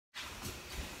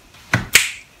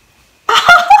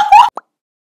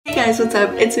guys, what's up?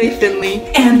 It's me, Finley.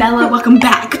 And Bella, welcome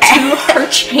back to her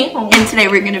channel. And today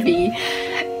we're gonna be...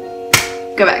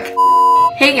 Go back.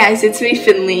 Hey guys, it's me,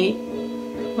 Finley.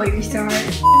 Wait, restart.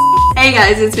 Hey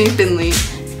guys, it's me, Finley.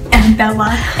 And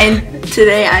Bella. And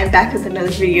today I'm back with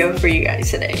another video for you guys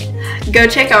today. Go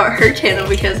check out her channel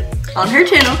because on her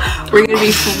channel, we're gonna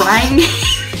be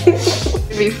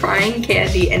frying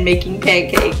candy and making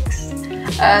pancakes.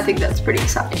 I think that's pretty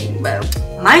exciting, but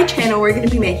on my channel we're going to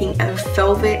be making a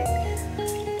velvet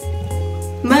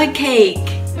mug cake.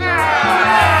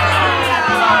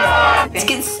 Let's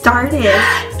get started.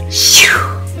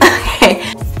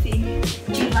 Okay. Do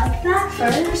you like that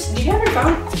first? Do you have your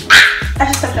phone? I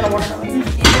just stuck that on water.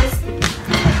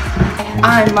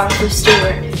 I'm Martha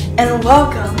Stewart, and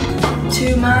welcome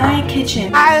to my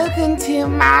kitchen. Welcome to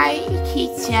my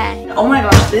kitchen. Oh my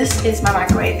gosh, this is my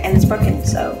microwave and it's broken,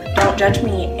 so don't judge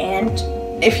me. And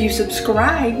if you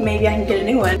subscribe, maybe I can get a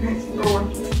new one.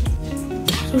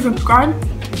 So subscribe.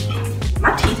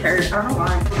 My teeth hurt, I don't know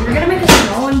why. We're gonna make a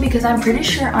small one because I'm pretty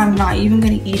sure I'm not even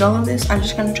gonna eat all of this. I'm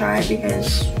just gonna try it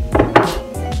because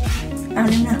I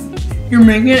don't even know. You're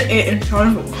making it inside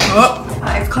of a cup.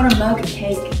 It's called a mug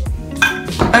cake.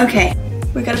 Okay,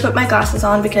 we gotta put my glasses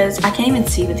on because I can't even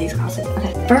see with these glasses.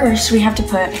 Okay, first we have to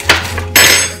put,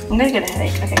 I'm gonna get a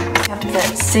headache. Okay, we have to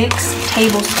put 6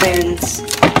 tablespoons.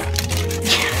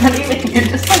 You're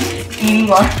just like eating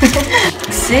water.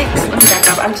 6, let me back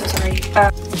up, I'm so sorry.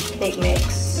 Big mix.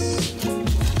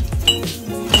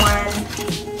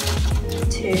 1,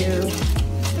 2,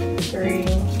 3,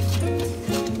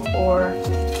 4,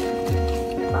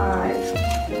 5,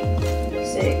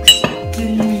 6.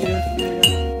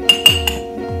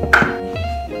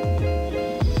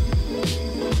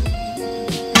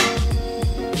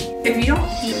 If you don't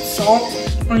eat salt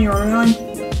on your own,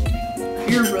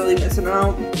 you're really missing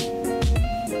out.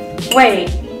 Wait,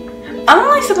 I'm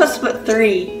only supposed to put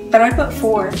 3, but I put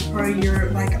 4. Or you're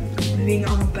like living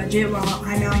on a budget while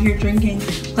I'm out here drinking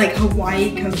like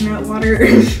Hawaii coconut water.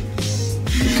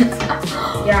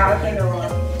 Yeah, I think you're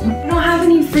wrong. We don't have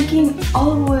any freaking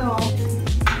olive oil.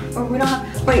 Or we don't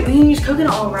have, wait, we can use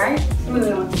coconut oil, right? We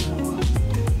really want coconut oil.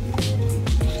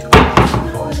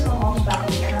 Coconut oil is in the mom's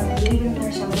bathroom, and I'm leaving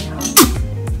there so many times.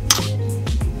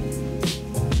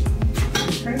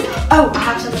 Oh, I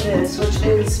have some of this, which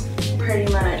is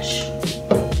pretty much,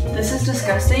 this is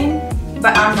disgusting,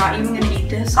 but I'm not even gonna eat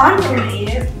this. I'm gonna eat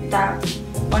it, that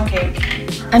one cake.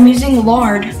 I'm using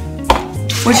lard,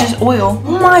 which is oil.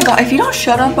 Oh my god, if you don't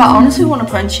shut up, I honestly want to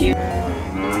punch you.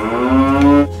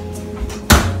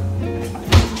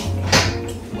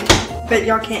 But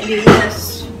y'all can't do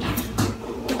this.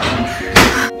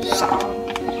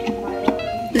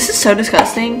 This is so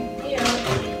disgusting.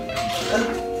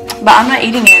 But I'm not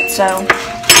eating it, so.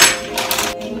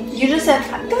 You just said,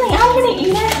 Billy, I'm gonna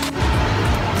eat it.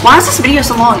 Why is this video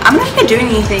so long? I'm not even doing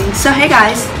anything. So hey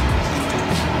guys.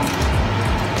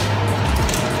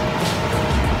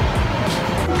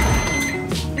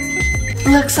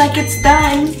 Looks like it's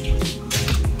done.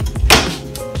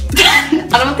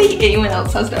 I don't think anyone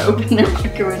else has to open their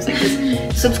microwaves like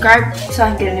this. Subscribe so I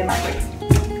can get a new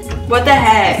microwave. What the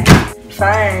heck?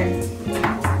 Fine.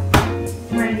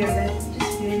 I'm ready to go to bed.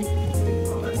 Just kidding.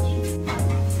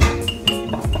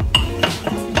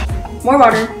 More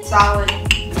water. Solid.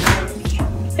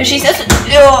 If she says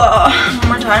one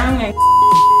more time, I'm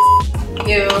gonna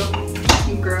ew.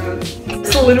 Gross.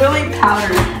 It's literally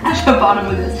powder at the bottom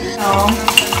of this. Oh.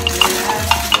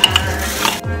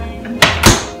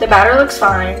 The batter looks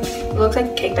fine. It looks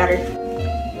like cake batter.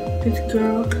 Good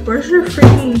girl. Where's your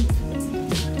freaking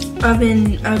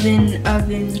oven?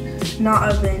 Not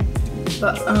oven,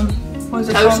 but what is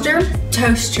it Toaster? called?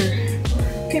 Toaster.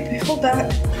 Okay, hold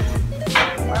that.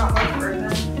 Wow, I'm frozen.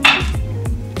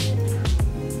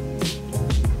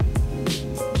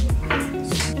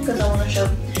 Because I want to show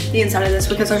the inside of this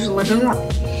because there's literally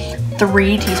like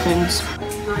 3 teaspoons.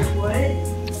 Like what?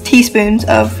 Teaspoons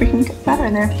of freaking batter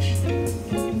in there.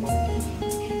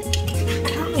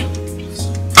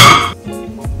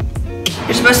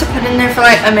 You're supposed to put in there for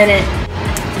like a minute.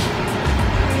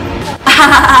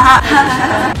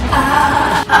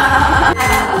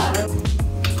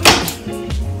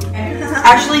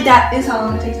 Actually, that is how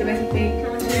long it takes to make a cake.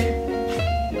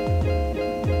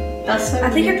 That's so I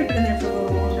think you have to put it in there for a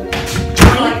little longer.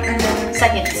 20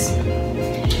 seconds.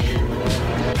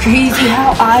 Crazy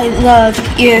how I love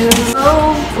you.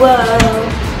 Oh, whoa.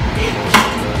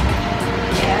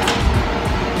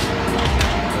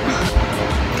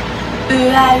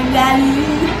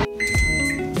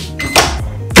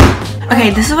 Okay,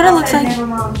 this is what it looks like. Never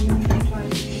mind.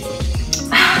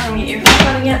 Let me get your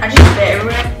phone again. I just bit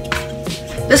everywhere.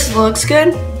 This looks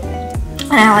good.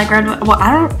 And I like red velvet. Well,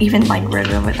 I don't even like red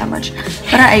velvet that much,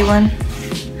 but I ate one.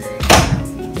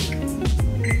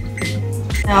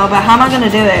 No, but how am I gonna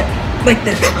do it? Like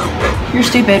this. You're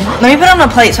stupid. Let me put it on a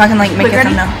plate so I can like make it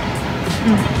thumbnail.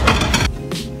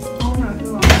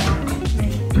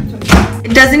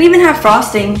 It doesn't even have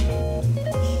frosting.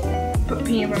 Put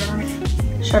peanut butter on it.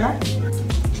 Should I?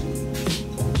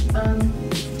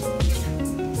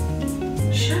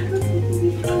 Should we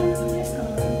be fine?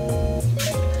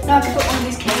 No, I could put one of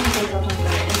these candy things on top of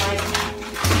it and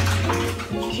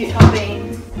like cute topping.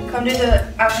 Come do the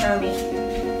outro me.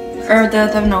 Or the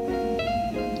thumbnail.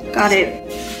 Got it.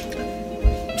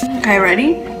 Okay,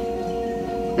 ready?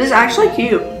 This is actually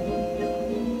cute.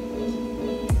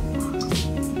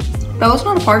 Bella's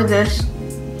not a part of this.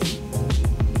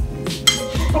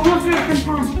 Oh, look at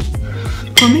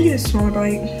it. Let me get a smaller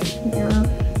bite. Yeah.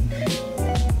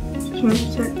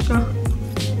 Go.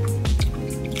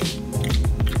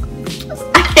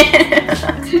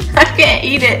 I can't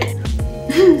eat it.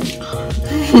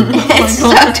 It's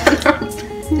stuck to the...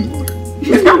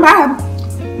 It's not bad.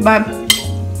 But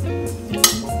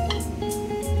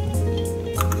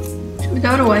should we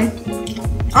throw it away?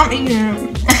 I'm eating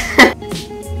it.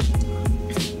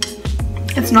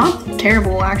 It's not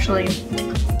terrible, actually.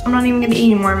 I'm not even gonna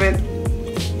eat any more of it.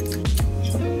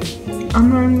 I'm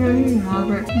not even gonna eat more of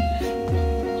it.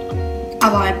 I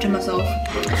lied to myself.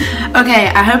 Okay,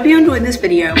 I hope you enjoyed this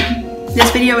video. This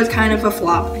video is kind of a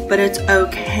flop, but it's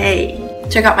okay.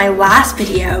 Check out my last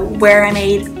video where I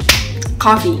made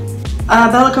coffee.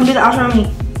 Bella, come do the outro on me.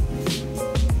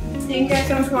 Thank you guys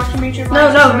so much for watching my YouTube.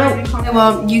 No.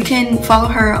 Well, you can follow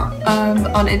her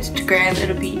on Instagram.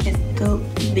 It'll be in the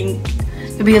link.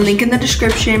 There'll be a link in the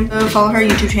description. Follow her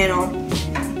YouTube channel.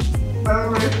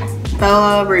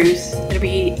 Bella Ruth. It'll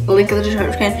be a link in the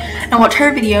description. And watch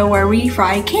her video where we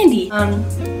fry candy.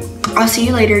 I'll see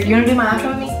you later. You wanna do my outro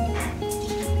with me?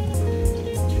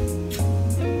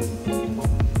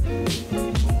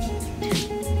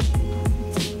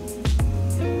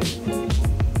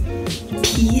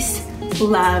 Peace,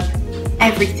 love,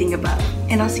 everything above.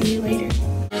 And I'll see you later.